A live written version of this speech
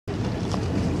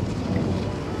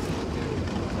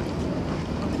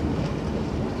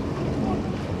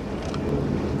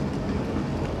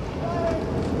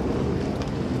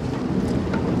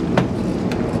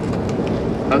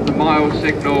mile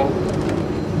signal.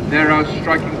 They're out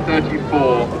striking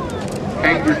 34.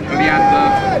 Cambridge and Leander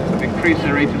have increased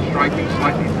their rate of striking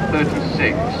slightly to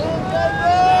 36.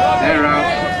 They're out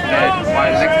led by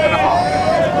a length and a half.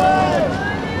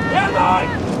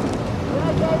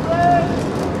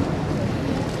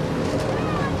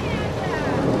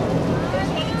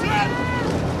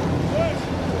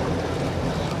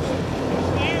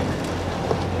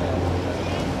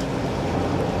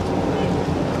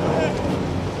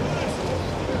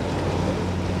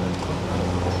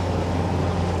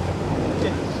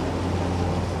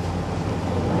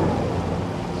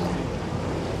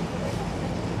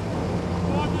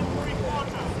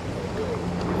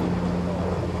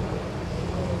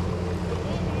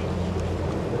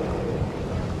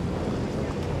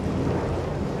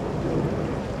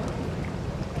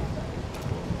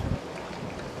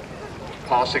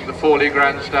 Passing the Forley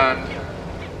grandstand,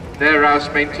 their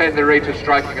house maintain their rate of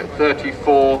striking at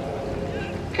 34.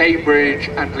 Cambridge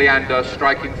and Leander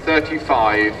striking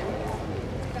 35.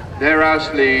 Their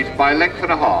house lead by a length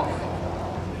and a half.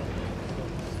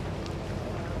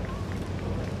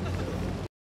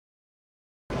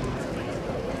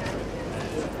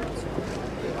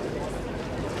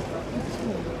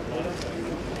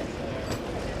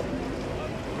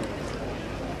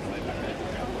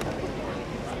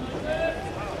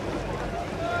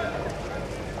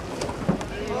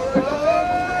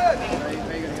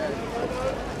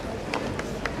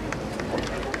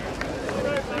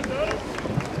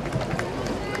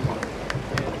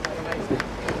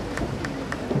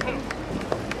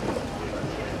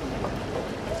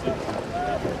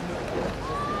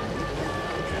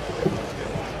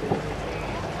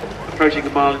 Approaching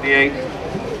the mile in the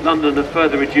 8th, London have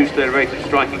further reduced their rate of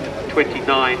striking to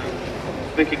 29.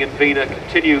 Viking and Wiener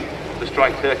continue to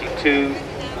strike 32.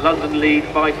 London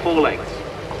lead by 4 lengths.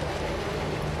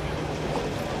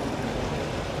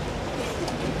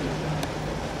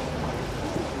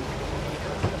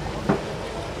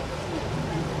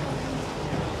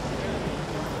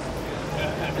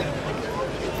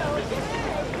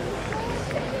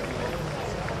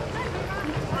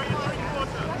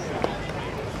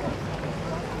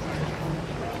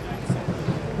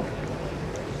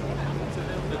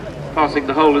 Passing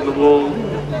the hole in the wall,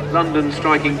 London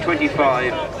striking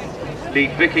 25,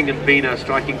 lead Viking and Wiener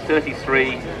striking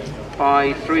 33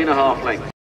 by 3.5 lengths.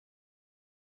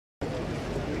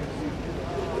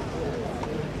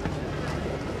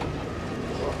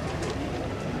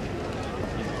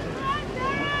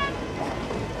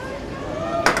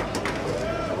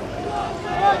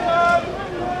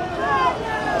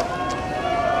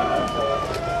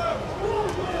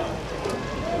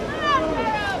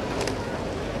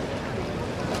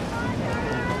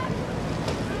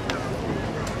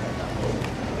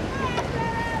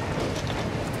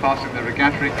 Passing the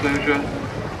regatta enclosure,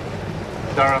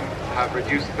 Durham have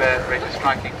reduced their rate of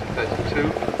striking to 32,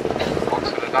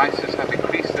 Oxford and Isis have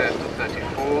increased theirs to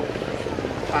 34,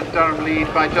 and Durham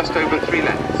lead by just over 3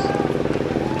 lengths.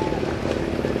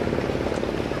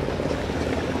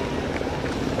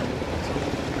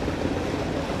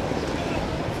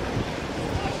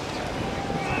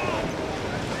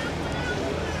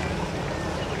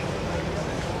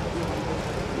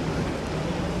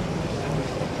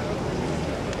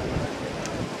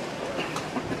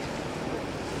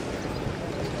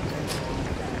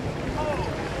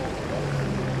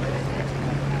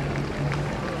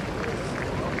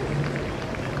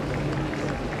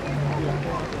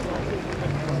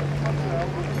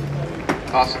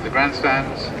 Passing the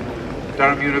grandstands,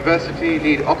 Durham University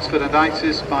lead Oxford and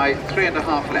Isis by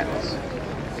 3.5 lengths.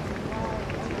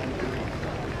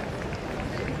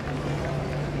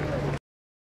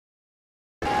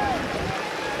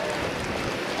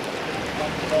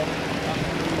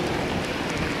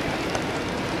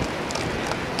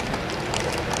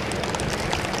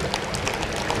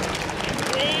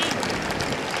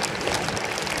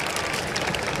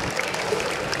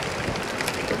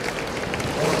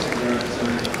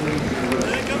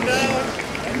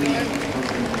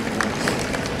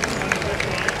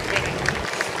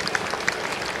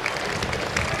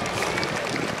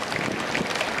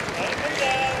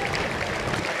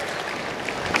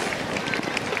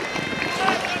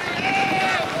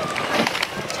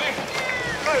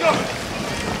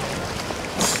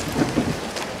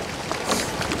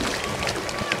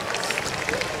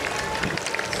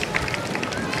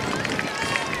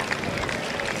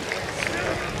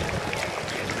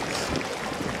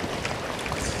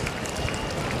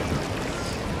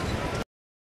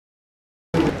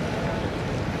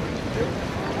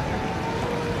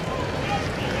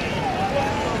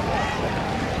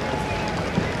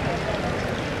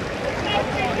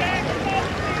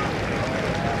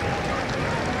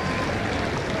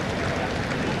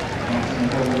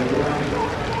 ¡Vamos!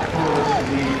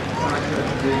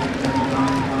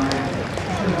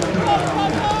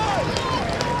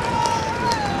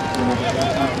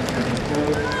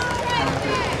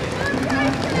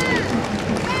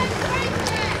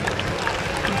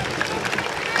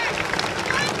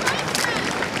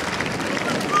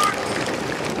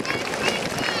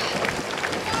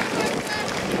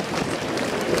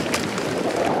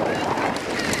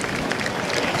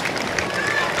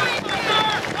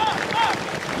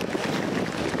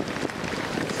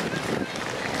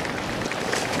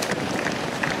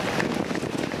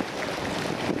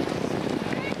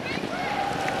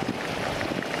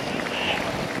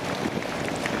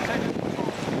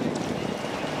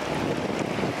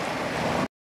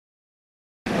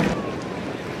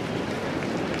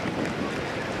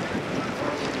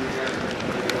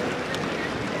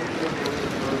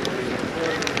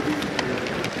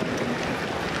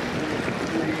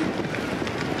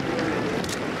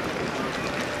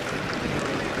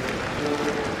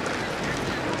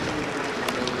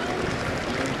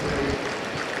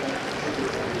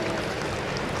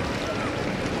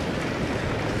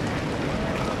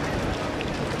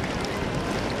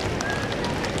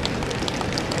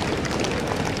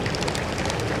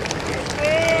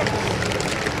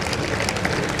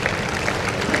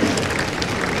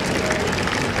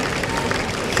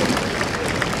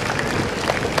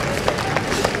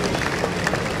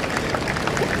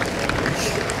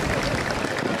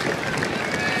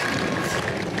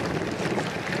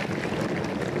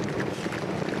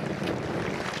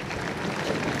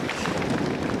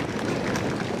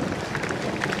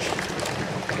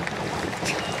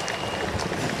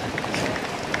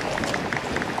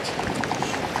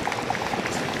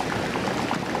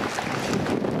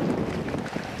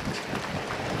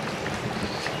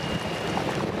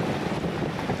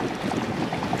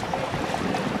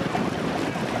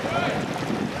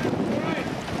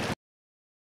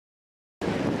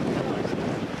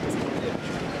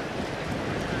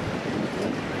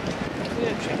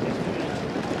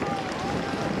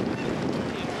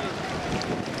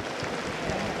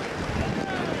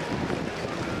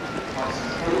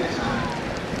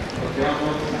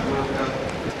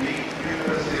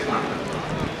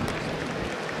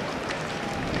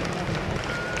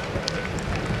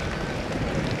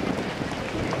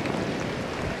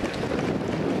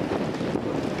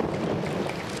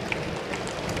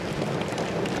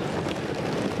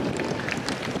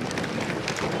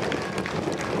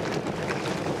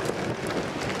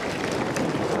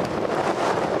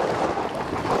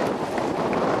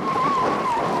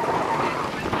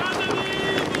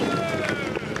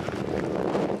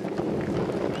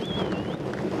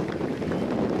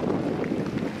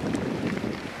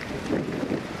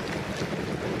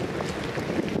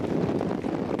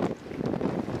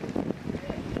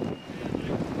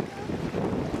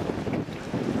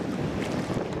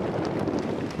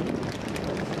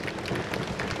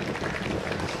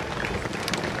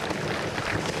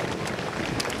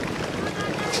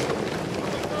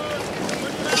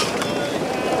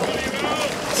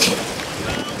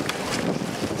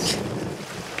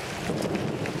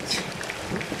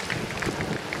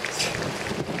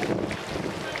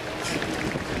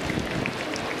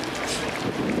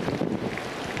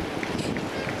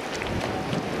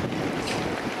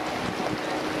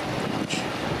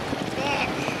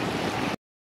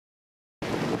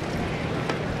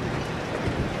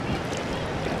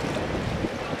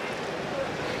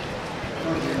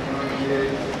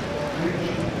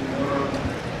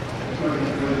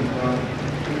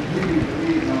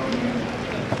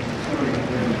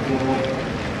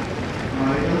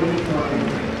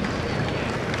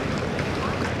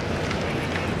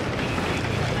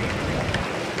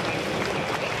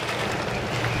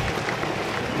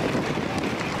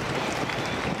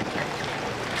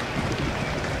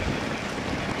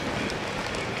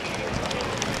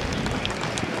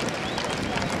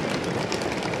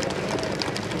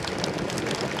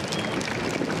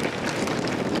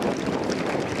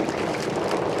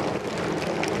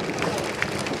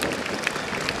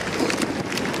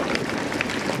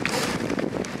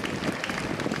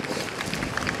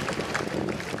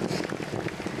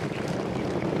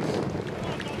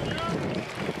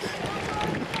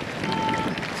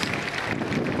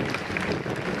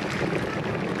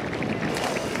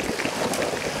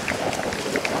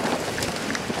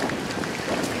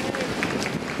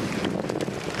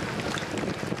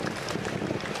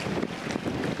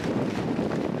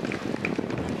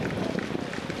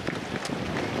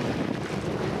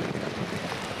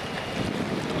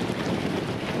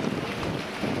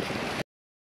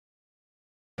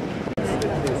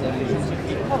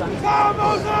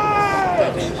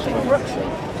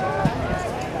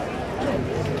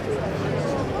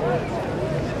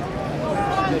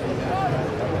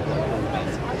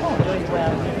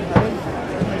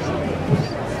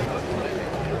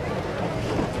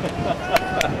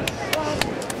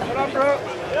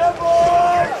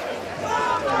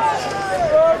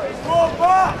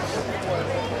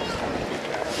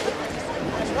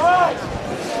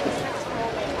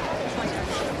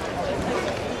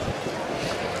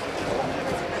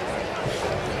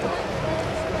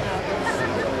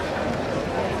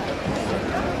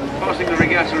 Passing the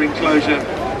regatta enclosure,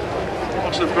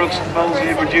 Oxford Brookes and Molesey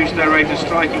have reduced their rate of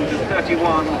striking to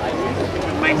 31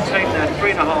 and maintain their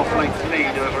 3.5 length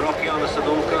lead over Okeanos and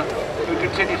Orca, who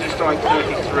continue to strike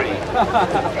 33.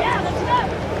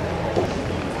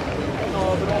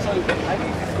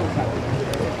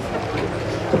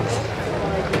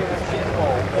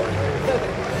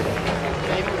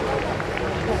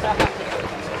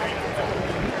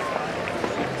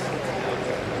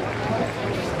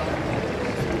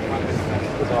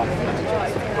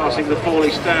 Passing the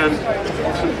Fawley stand,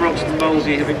 Oxford Brookes and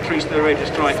Molesey have increased their rate of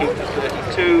striking to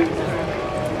 32.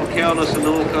 Okeanos and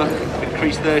Orca have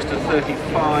increased theirs to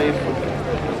 35.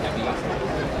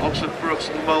 Oxford Brookes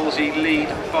and Molesey lead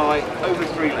by over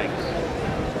 3 lengths.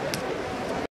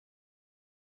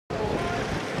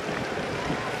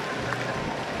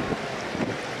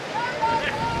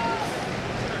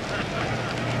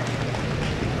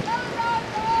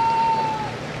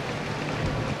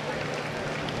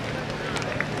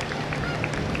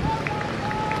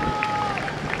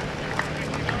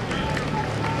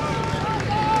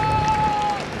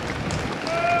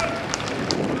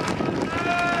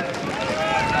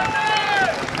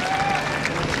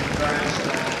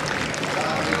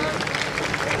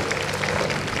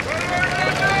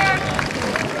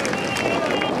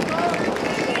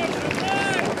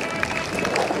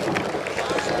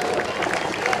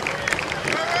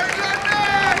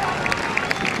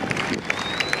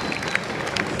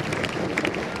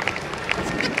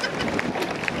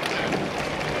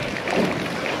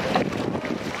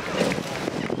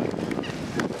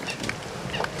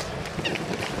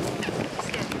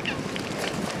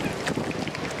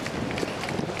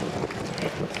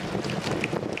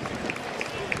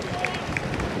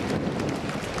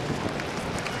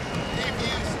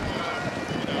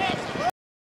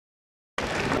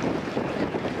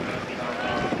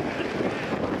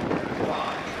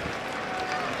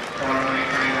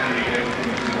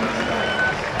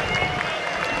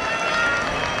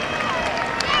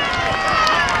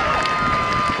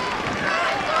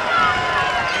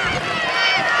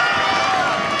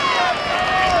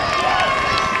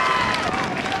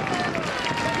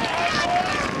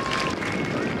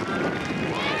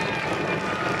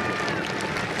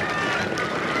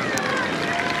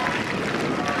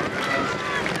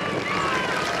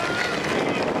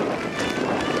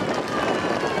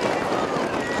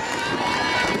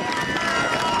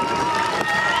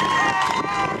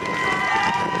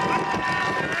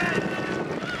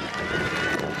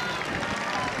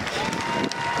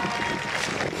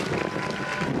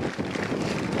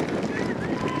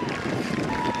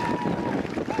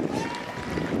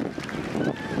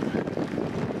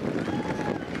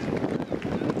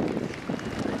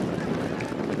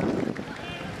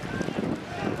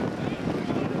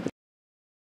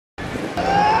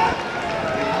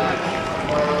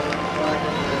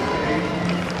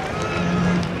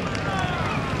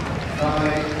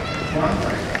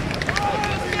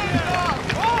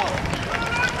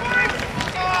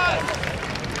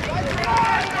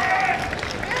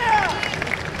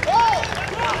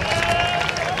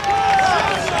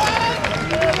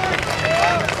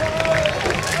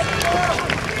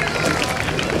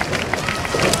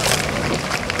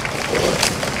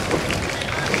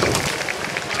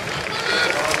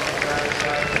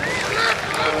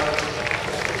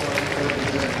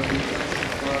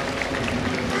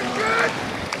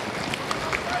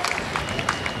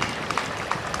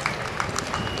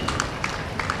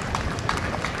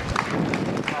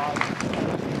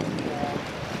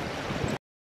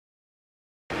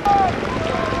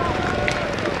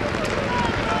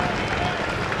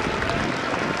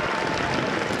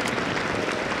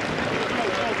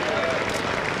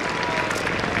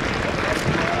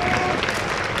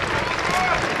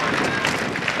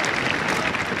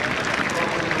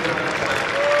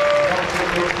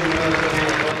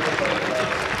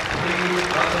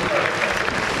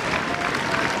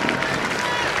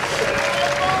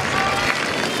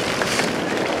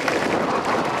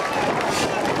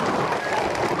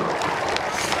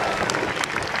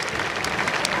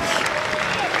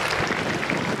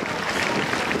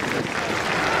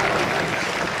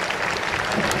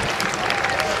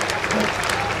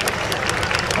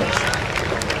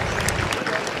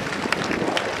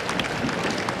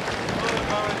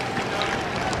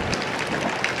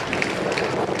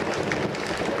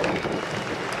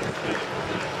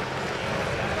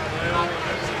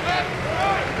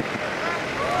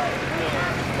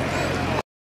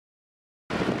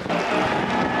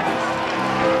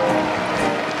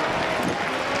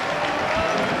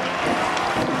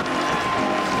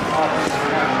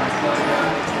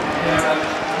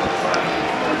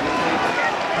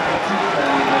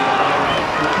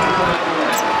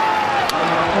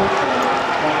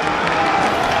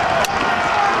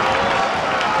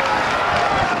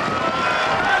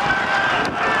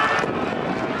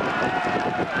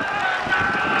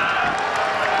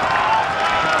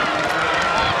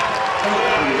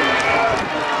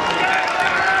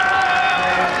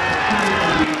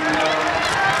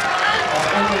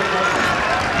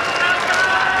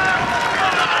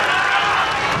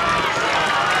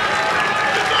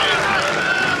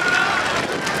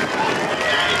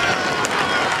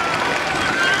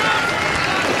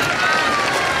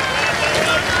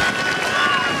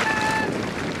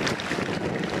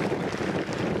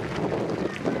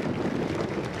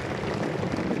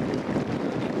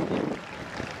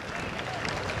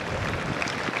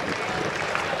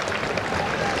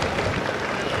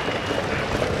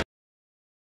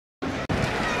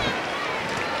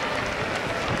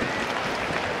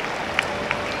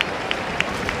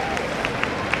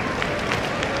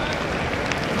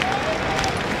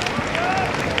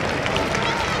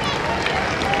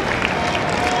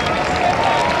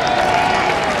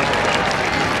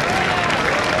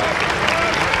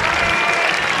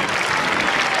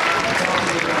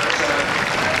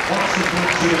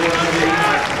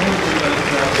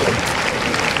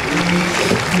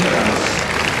 Yes.